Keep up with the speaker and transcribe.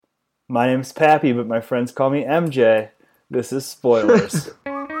My name's Pappy, but my friends call me MJ. This is Spoilers.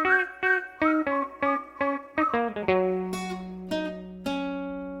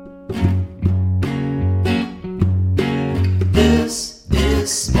 This is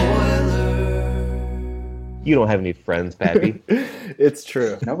Spoiler. You don't have any friends, Pappy. It's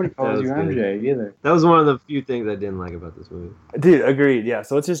true. Nobody calls you MJ either. That was one of the few things I didn't like about this movie. Dude, agreed. Yeah,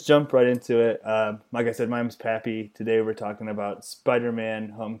 so let's just jump right into it. Like I said, my name's Pappy. Today we're talking about Spider-Man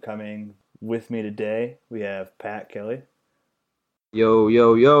Homecoming. With me today, we have Pat Kelly. Yo,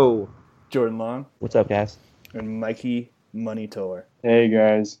 yo, yo. Jordan Long. What's up, guys? And Mikey Money Toller. Hey,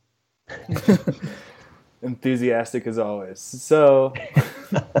 guys. Enthusiastic as always. So,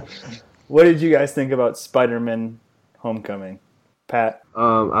 what did you guys think about Spider-Man Homecoming? Pat?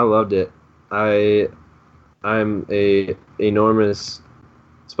 I loved it. I'm a enormous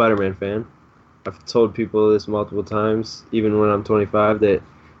Spider-Man fan. I've told people this multiple times, even when I'm 25, that if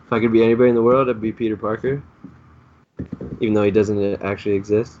I could be anybody in the world, I'd be Peter Parker. Even though he doesn't actually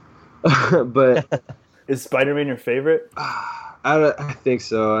exist. But is Spider-Man your favorite? I think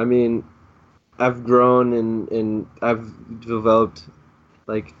so. I mean, I've grown and I've developed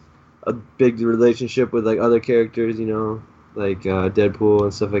like a big relationship with like other characters, you know, like Deadpool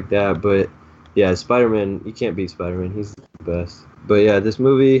and stuff like that. But yeah, Spider-Man, you can't beat Spider-Man. He's the best. But yeah, this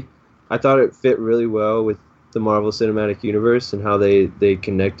movie, I thought it fit really well with the Marvel Cinematic Universe and how they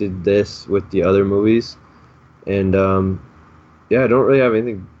connected this with the other movies. And yeah, I don't really have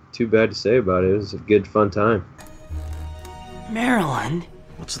anything too bad to say about it. It was a good, fun time. Maryland?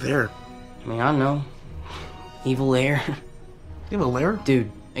 What's there? I mean, I don't know. Evil lair? You have a lair? Dude,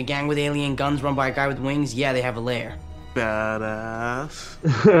 a gang with alien guns run by a guy with wings? Yeah, they have a lair. Badass.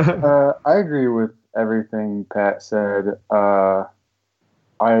 I agree with everything Pat said. I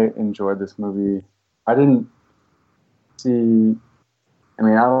enjoyed this movie. I don't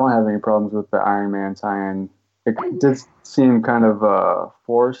have any problems with the Iron Man tie-in. It did seem kind of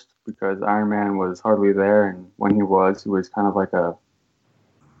forced because Iron Man was hardly there, and when he was kind of like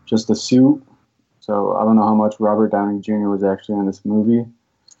just a suit. So I don't know how much Robert Downey Jr. was actually in this movie.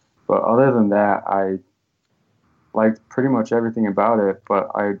 But other than that, I liked pretty much everything about it,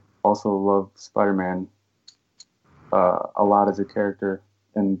 but I also loved Spider-Man a lot as a character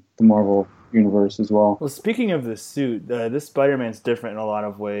in the Marvel universe as well. Well, speaking of the suit, this Spider-Man's different in a lot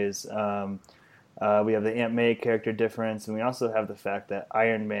of ways. We have the Aunt May character difference, and we also have the fact that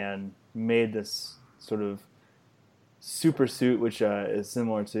Iron Man made this sort of super suit, which is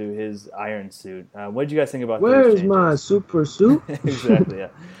similar to his iron suit. What did you guys think about those Where's changes? my super suit? Exactly, yeah.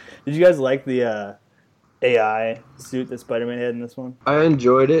 Did you guys like the AI suit that Spider-Man had in this one? I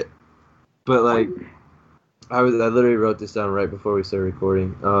enjoyed it, but like, I literally wrote this down right before we started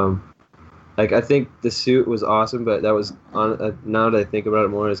recording. Like, I think the suit was awesome, but that was now that I think about it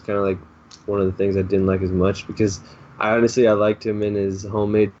more, it's kind of like one of the things I didn't like as much, because I liked him in his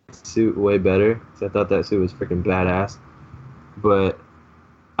homemade suit way better, because I thought that suit was freaking badass. But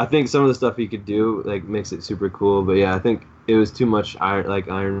I think some of the stuff he could do like makes it super cool. But yeah, I think it was too much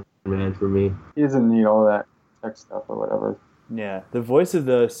Iron Man for me. He doesn't need all that tech stuff or whatever. Yeah, the voice of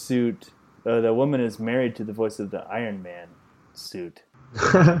the suit, the woman is married to the voice of the Iron Man suit.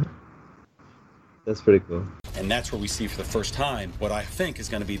 That's pretty cool. And that's where we see for the first time what I think is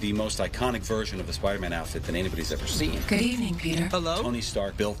going to be the most iconic version of the Spider-Man outfit that anybody's ever seen. Good evening, Peter. Hello? Tony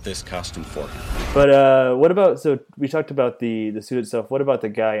Stark built this costume for him. But what about, so we talked about the suit itself. What about the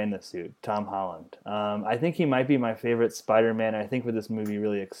guy in the suit, Tom Holland? I think he might be my favorite Spider-Man. I think where this movie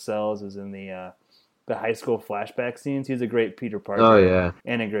really excels is in the high school flashback scenes. He's a great Peter Parker. Oh, yeah.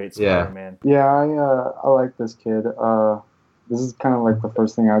 And a great Spider-Man. Yeah, I like this kid. This is kind of like the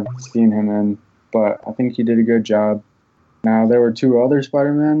first thing I've seen him in, but I think he did a good job. Now, there were two other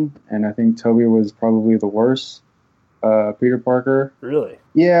Spider-Men, and I think Tobey was probably the worst Peter Parker. Really?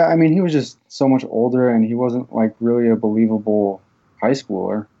 Yeah, I mean, he was just so much older, and he wasn't, like, really a believable high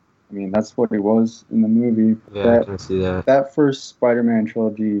schooler. I mean, that's what he was in the movie. Yeah, I can see that. That first Spider-Man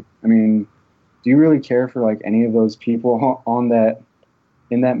trilogy, I mean, do you really care for, like, any of those people in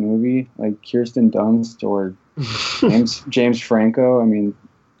that movie? Like Kirsten Dunst or James Franco? I mean,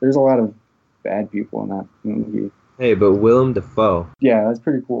 there's a lot of bad people in that movie. Hey, but Willem Dafoe. Yeah, that's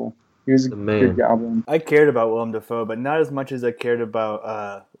pretty cool. He was a man. good Goblin. I cared about Willem Dafoe, but not as much as I cared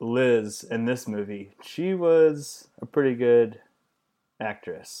about Liz in this movie. She was a pretty good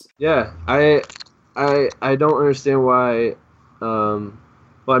actress. Yeah, I don't understand why. Well,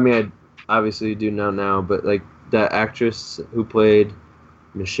 I mean, I obviously do now, but like that actress who played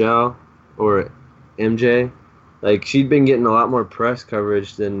Michelle or MJ, like she'd been getting a lot more press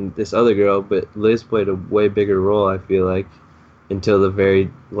coverage than this other girl, but Liz played a way bigger role, I feel like. until the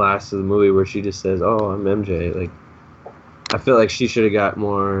very last of the movie where she just says, "Oh, I'm MJ." Like, I feel like she should have got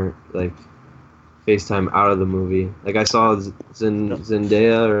more like FaceTime out of the movie. Like I saw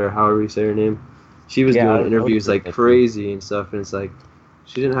Zendaya or however you say her name. She was doing interviews like crazy and stuff, and it's like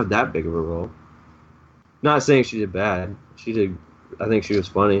she didn't have that big of a role. Not saying she did bad. She did. I think she was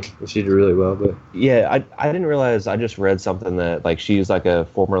funny and she did really well. But yeah, I didn't realize. I just read something that like she's like a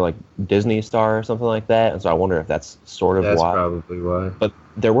former like Disney star or something like that, and so I wonder if that's sort of that's why. Probably why. But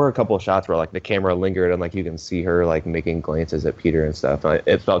there were a couple of shots where like the camera lingered and like you can see her like making glances at Peter and stuff.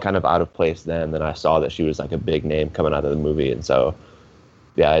 It felt kind of out of place then. Then I saw that she was like a big name coming out of the movie, and so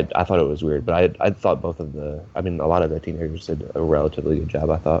yeah, I thought it was weird. But I thought a lot of the teenagers did a relatively good job.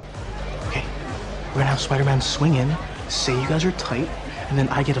 I thought. Okay, we're gonna have Spider-Man swing in, say you guys are tight, and then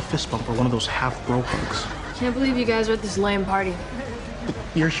I get a fist bump or one of those half bro hugs. Can't believe you guys are at this lame party.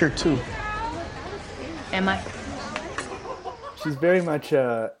 You're here too. Am I? She's very much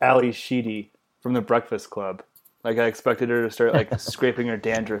Ali Sheedy from The Breakfast Club. Like I expected her to start like scraping her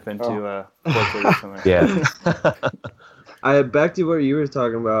dandruff into a portrait or something. Yeah. Back to what you were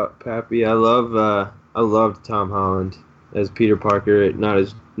talking about, Pappy. I loved Tom Holland as Peter Parker,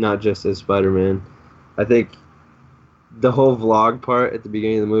 not just as Spider-Man. I think the whole vlog part at the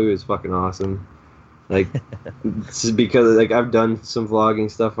beginning of the movie was fucking awesome. Like, it's because like I've done some vlogging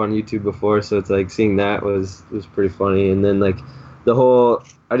stuff on YouTube before, so it's like seeing that was pretty funny. And then like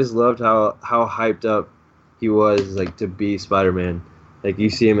I just loved how hyped up he was like to be Spider-Man. Like you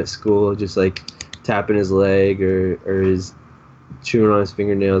see him at school, just like tapping his leg or his chewing on his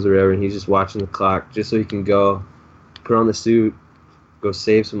fingernails or whatever, and he's just watching the clock just so he can go put on the suit, go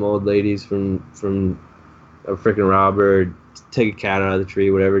save some old ladies from a freaking robber, take a cat out of the tree,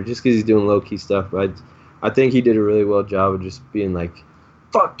 whatever, just because he's doing low-key stuff. But I think he did a really well job of just being like,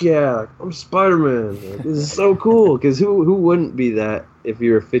 fuck yeah, I'm Spider-Man. Like, this is so cool, because who wouldn't be that if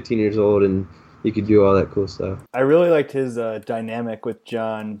you were 15 years old and you could do all that cool stuff? I really liked his dynamic with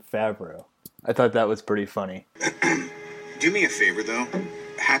Jon Favreau. I thought that was pretty funny. Do me a favor, though.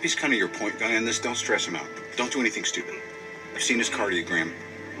 Happy's kind of your point guy on this. Don't stress him out. Don't do anything stupid. I've seen his cardiogram.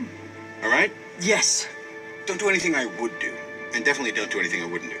 All right? Yes. Don't do anything I would do, and definitely don't do anything I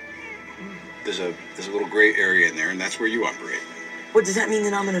wouldn't do. There's a little gray area in there, and that's where you operate. What, does that mean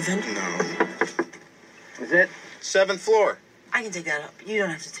that I'm an Avenger? No. Is it? 7th floor. I can take that up. You don't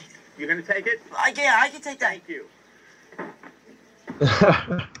have to take it. You're gonna take it? I can take that. Thank you.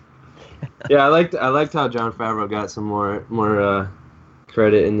 Yeah, I liked how Jon Favreau got some more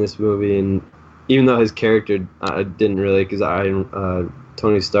credit in this movie, and even though his character didn't really, because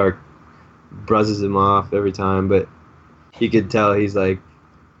Tony Stark buzzes him off every time, but you could tell he's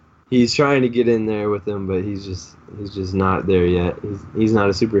trying to get in there with him, but he's just not there yet. He's not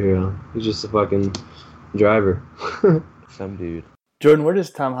a superhero. He's just a fucking driver. Some dude. Jordan, where does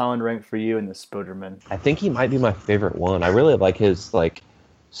Tom Holland rank for you in the Spider-Man? I think he might be my favorite one. I really like his like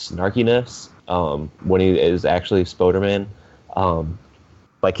snarkiness when he is actually Spider-Man. I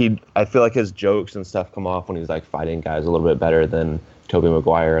feel like his jokes and stuff come off when he's like fighting guys a little bit better than Tobey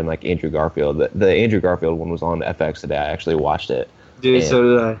Maguire and like Andrew Garfield. The Andrew Garfield one was on FX today. I actually watched it. Dude, so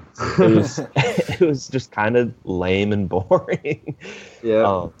did I. it was just kind of lame and boring.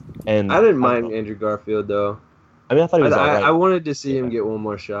 Yeah. And I didn't mind Andrew Garfield though. I mean, I thought he was all right. I wanted to see him get one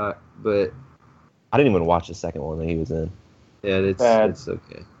more shot, but I didn't even watch the second one that he was in. Yeah, it's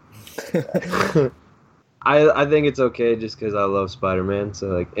okay. I think it's okay just because I love Spider-Man. So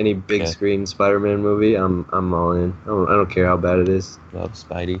like any big screen Spider-Man movie, I'm all in. I don't care how bad it is. Love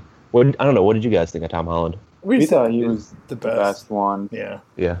Spidey. I don't know. What did you guys think of Tom Holland? We thought he was the best one. Yeah.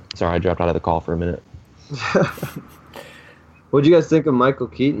 Yeah. Sorry, I dropped out of the call for a minute. What'd you guys think of Michael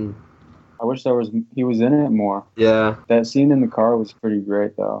Keaton? I wish he was in it more. Yeah. That scene in the car was pretty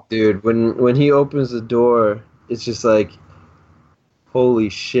great, though. Dude, when he opens the door, it's just like, holy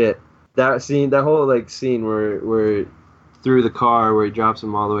shit. That whole like scene where through the car where he drops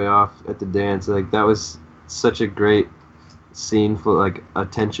him all the way off at the dance, like that was such a great scene for like a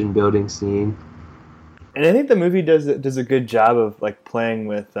tension building scene. And I think the movie does a good job of like playing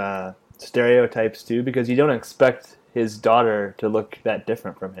with stereotypes too, because you don't expect his daughter to look that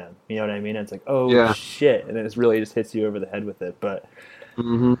different from him. You know what I mean? It's like, oh yeah. Shit, and it really just hits you over the head with it. But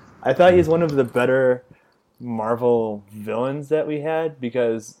I thought he's one of the better Marvel villains that we had,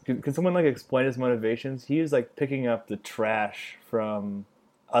 because can someone like explain his motivations? He was like picking up the trash from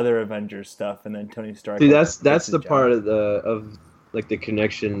other Avengers stuff, and then Tony Stark. See, that's the part of the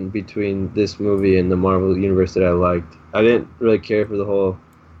connection between this movie and the Marvel universe that I liked. I didn't really care for the whole,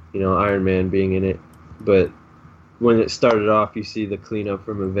 Iron Man being in it, but when it started off, you see the cleanup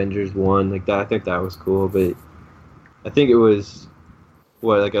from Avengers 1, like that. I think that was cool, but I think it was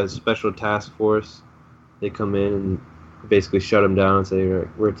like a special task force. They come in and basically shut him down and say,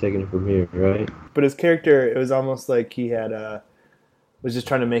 "We're taking it from here," right? But his character, it was almost like he had was just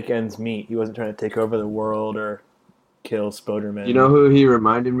trying to make ends meet. He wasn't trying to take over the world or kill Spiderman. You know who he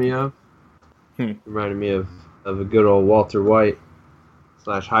reminded me of? Reminded me of a good old Walter White /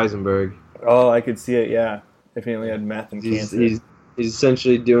 Heisenberg. Oh, I could see it. Yeah, if he only had meth and cancer. He's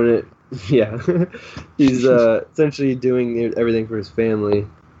essentially doing it. Yeah, he's essentially doing everything for his family,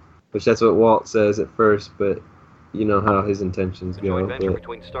 which that's what Walt says at first, but you know how his intentions go. A joint venture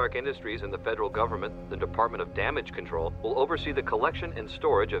between Stark Industries and the federal government, the Department of Damage Control, will oversee the collection and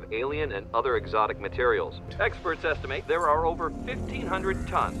storage of alien and other exotic materials. Experts estimate there are over 1,500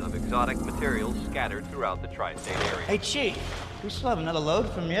 tons of exotic materials scattered throughout the tri-state area. Hey, Chief, we still have another load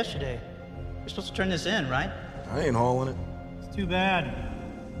from yesterday. We're supposed to turn this in, right? I ain't hauling it. It's too bad.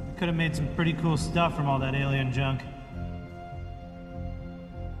 We could have made some pretty cool stuff from all that alien junk.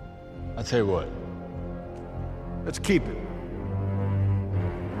 I'll tell you what. Let's keep it.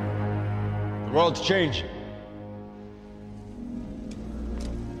 The world's changing.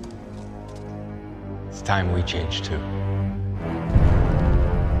 It's time we change too.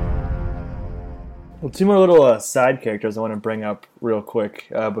 Well, two more little side characters I want to bring up real quick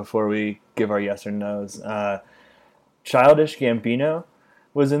before we give our yes or no's. Childish Gambino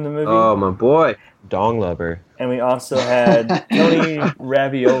was in the movie. Oh, my boy. Dong lover. And we also had Tony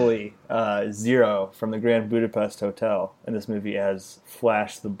Ravioli, Zero, from the Grand Budapest Hotel in this movie as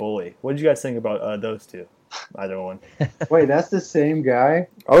Flash the Bully. What did you guys think about those two? Either one. Wait, that's the same guy?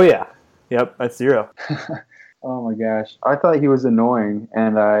 Oh, yeah. Yep, that's Zero. Oh, my gosh. I thought he was annoying,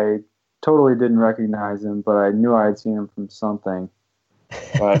 and I totally didn't recognize him, but I knew I had seen him from something.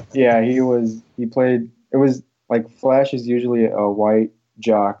 But, yeah, he played, it was like Flash is usually a white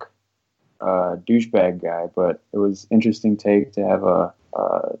jock douchebag guy, but it was interesting take to have a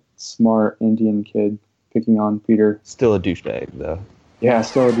smart Indian kid picking on Peter. Still a douchebag, though. Yeah,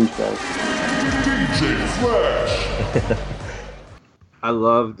 still a douchebag. DJ Flash! I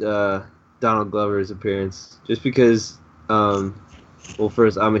loved Donald Glover's appearance just because, well,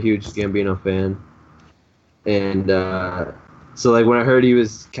 first, I'm a huge Gambino fan. And so, like, when I heard he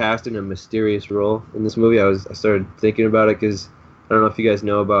was cast in a mysterious role in this movie, I started thinking about it because I don't know if you guys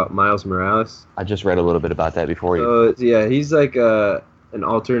know about Miles Morales. I just read a little bit about that before you. Yeah, he's like an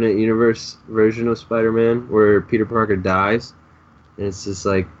alternate universe version of Spider-Man where Peter Parker dies. And it's this,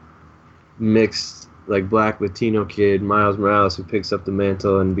 like, mixed, like, black Latino kid, Miles Morales, who picks up the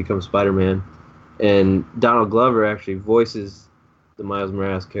mantle and becomes Spider-Man. And Donald Glover actually voices the Miles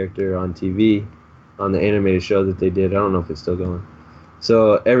Morales character on TV on the animated show that they did. I don't know if it's still going.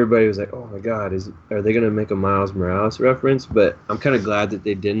 So everybody was like, oh my God, are they going to make a Miles Morales reference? But I'm kind of glad that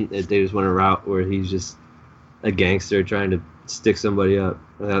they didn't, that they just went a route where he's just a gangster trying to stick somebody up.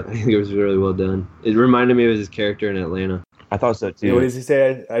 I think it was really well done. It reminded me of his character in Atlanta. I thought so too. Yeah, what does he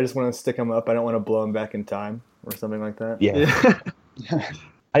say? I just want to stick him up. I don't want to blow him back in time or something like that. Yeah.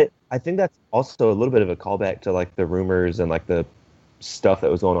 I think that's also a little bit of a callback to like the rumors and like the stuff that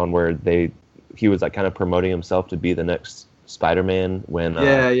was going on where he was like kind of promoting himself to be the next Spider-Man when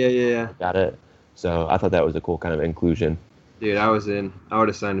got it. So I thought that was a cool kind of inclusion. Dude, I was in. I would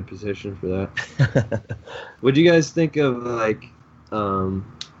have signed a petition for that. What'd you guys think of like?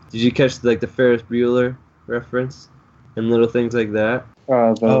 Did you catch like the Ferris Bueller reference and little things like that?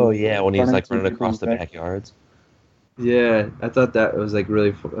 Oh yeah, when he's like running across the backyards. Yeah, I thought that was like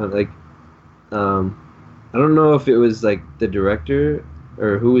really fun. Like, I don't know if it was like the director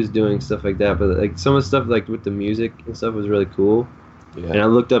or who was doing stuff like that, but like some of the stuff like with the music and stuff was really cool. Yeah. And I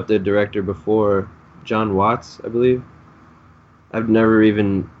looked up the director before, John Watts, I believe. I've never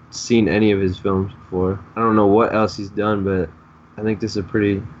even seen any of his films before. I don't know what else he's done, but I think this is a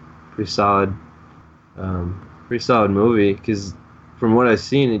pretty solid movie because from what I've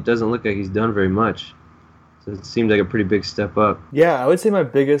seen, it doesn't look like he's done very much. So it seemed like a pretty big step up. Yeah, I would say my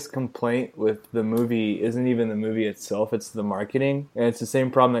biggest complaint with the movie isn't even the movie itself, it's the marketing. And it's the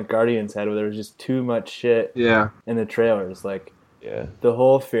same problem that Guardians had where there was just too much shit in the trailers. Like, the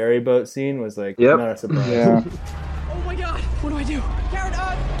whole ferry boat scene was like not a surprise. Yeah. Oh my God, what do I do? Garrett,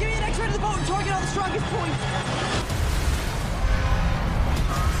 give me an X-ray to the boat and target all the strongest points.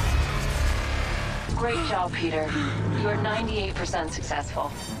 Great job, Peter. You are 98%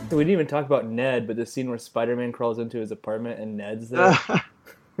 successful. We didn't even talk about Ned, but the scene where Spider-Man crawls into his apartment and Ned's there.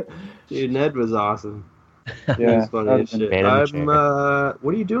 Dude, Ned was awesome. Yeah, was funny as shit.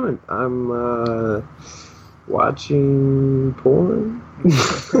 What are you doing? I'm watching porn.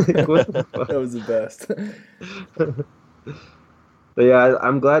 That was the best. But yeah,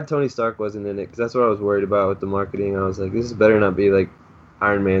 I'm glad Tony Stark wasn't in it because that's what I was worried about with the marketing. I was like, this better not be like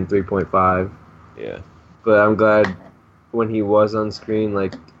Iron Man 3.5. Yeah. But I'm glad when he was on screen.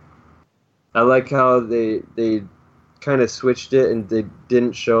 Like, I like how they kind of switched it and they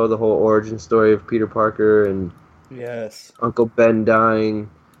didn't show the whole origin story of Peter Parker and Yes. Uncle Ben dying.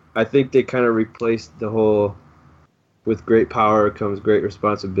 I think they kind of replaced the whole "with great power comes great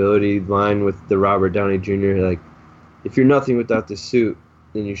responsibility" line with the Robert Downey Jr. Like, if you're nothing without the suit,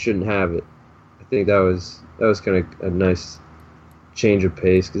 then you shouldn't have it. I think that was kind of a nice change of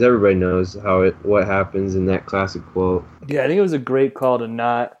pace because everybody knows what happens in that classic quote. Yeah, I think it was a great call to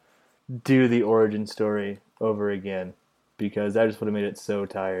not do the origin story over again because that just would have made it so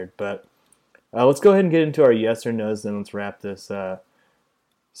tired. But let's go ahead and get into our yes or no's, then let's wrap this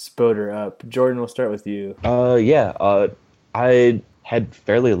spoder up. Jordan, we'll start with you. I had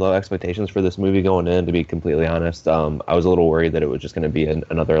fairly low expectations for this movie going in, to be completely honest. I was a little worried that it was just going to be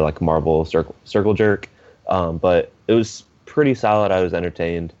another like Marvel circle jerk, but it was pretty solid. I was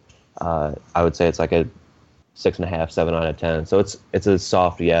entertained. I would say it's like a 6.5, 7 out of 10. So it's a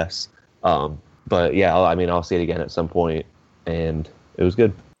soft yes. But yeah, I'll see it again at some point, and it was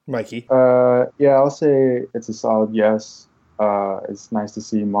good. Mikey? Yeah, I'll say it's a solid yes. It's nice to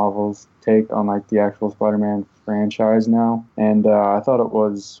see Marvel's take on like the actual Spider-Man franchise now, and I thought it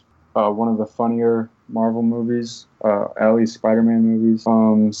was one of the funnier Marvel movies, at least Spider-Man movies.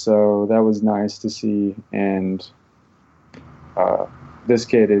 So that was nice to see, and this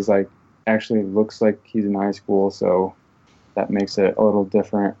kid is like actually looks like he's in high school, so that makes it a little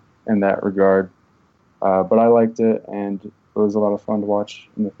different in that regard. But I liked it, and it was a lot of fun to watch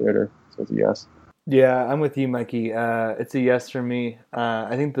in the theater, so it's a yes. Yeah, I'm with you, Mikey. It's a yes for me.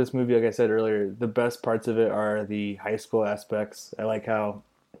 I think this movie, like I said earlier, the best parts of it are the high school aspects. I like how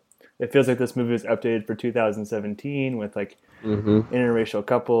it feels like this movie was updated for 2017 with like interracial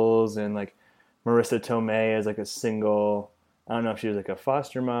couples and like Marissa Tomei as like a single, I don't know if she was like a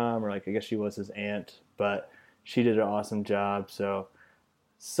foster mom or like I guess she was his aunt, but she did an awesome job. So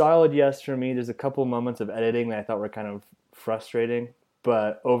solid yes for me. There's a couple moments of editing that I thought were kind of frustrating,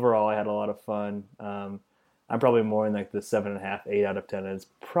 but overall I had a lot of fun. I'm probably more in like the 7.5, 8 out of 10. It's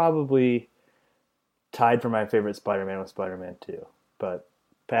probably tied for my favorite Spider-Man with Spider-Man 2. But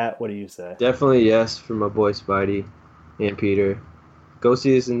Pat, what do you say? Definitely yes for my boy Spidey and Peter. Go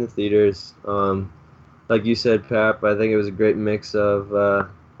see this in the theaters. Like you said, Pap, I think it was a great mix of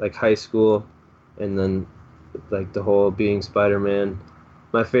like high school and then like the whole being Spider-Man.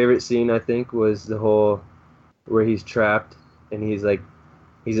 My favorite scene, I think, was the whole where he's trapped and he's a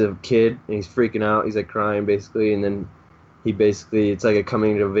kid and he's freaking out. He's like crying basically, and then it's like a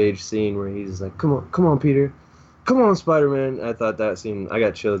coming of age scene where he's like, come on, Peter, come on, Spider-Man. I thought that scene, I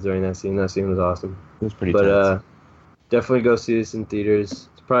got chills during that scene. That scene was awesome. It was pretty tense. Definitely go see this in theaters.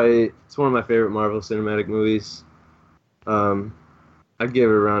 It's one of my favorite Marvel cinematic movies. I'd give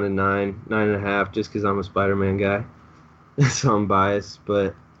it around a 9.5, just because I'm a Spider-Man guy. So I'm biased,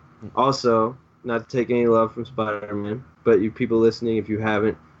 but also not to take any love from Spider-Man, but you people listening, if you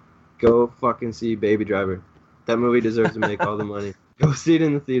haven't, go fucking see Baby Driver. That movie deserves to make all the money. Go see it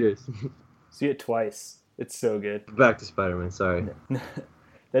in the theaters. See it twice. It's so good. Back to Spider-Man, sorry.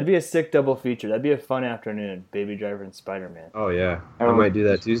 That'd be a sick double feature. That'd be a fun afternoon. Baby Driver and Spider-Man. Oh, yeah. I might do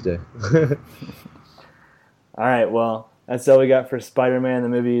that Tuesday. All right, well, that's all we got for Spider-Man. The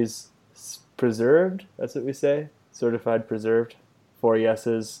movie's preserved. That's what we say. Certified preserved. 4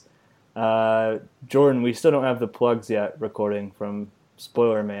 yeses. Jordan, we still don't have the plugs yet recording from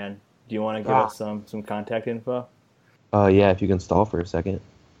Spoiler Man. Do you want to give us some contact info? Yeah, if you can stall for a second.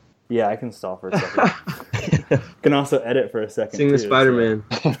 Yeah, I can stall for a second. Can also edit for a second. Sing the Spider-Man.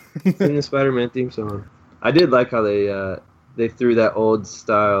 Sing the Spider-Man theme song. I did like how they threw that old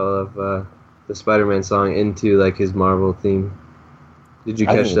style of the Spider-Man song into like his Marvel theme. Did you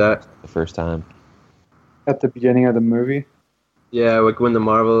catch that? The first time. At the beginning of the movie? Yeah, like when the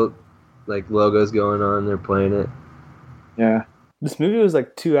Marvel like logo's going on, they're playing it. Yeah. This movie was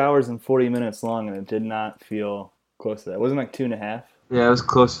like 2 hours and 40 minutes long, and it did not feel close to that. It wasn't like 2.5. Yeah, it was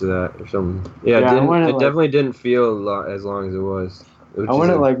close to that or something. Yeah, it definitely didn't feel as long as it was. It was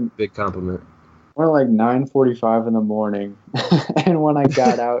a big compliment. I went like 9:45 in the morning, and when I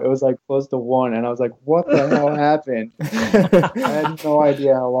got out, it was like close to 1, and I was like, what the hell happened? I had no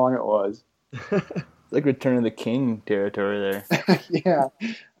idea how long it was. It's like Return of the King territory there. Yeah,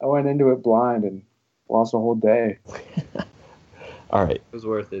 I went into it blind and lost a whole day. All right. It was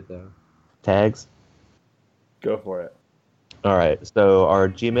worth it, though. Tags? Go for it. All right. So our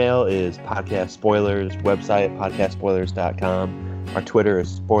Gmail is Podcast Spoilers, website podcastspoilers.com. Our Twitter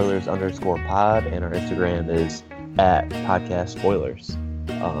is spoilers_pod, and our Instagram is at Podcast Spoilers.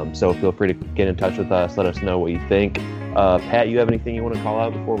 So feel free to get in touch with us. Let us know what you think. Pat, you have anything you want to call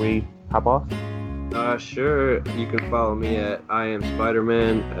out before we hop off? Sure. You can follow me at I am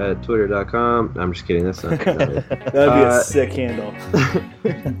Spiderman at twitter.com. I'm just kidding. That's not. That'd be a sick handle.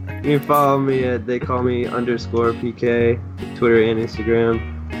 You can follow me at they call me _PK, Twitter and Instagram.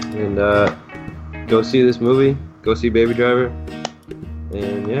 And go see this movie. Go see Baby Driver.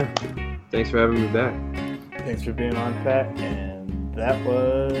 And yeah, thanks for having me back. Thanks for being on, Pat. And that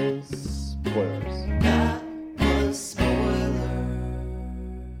was Spoilers.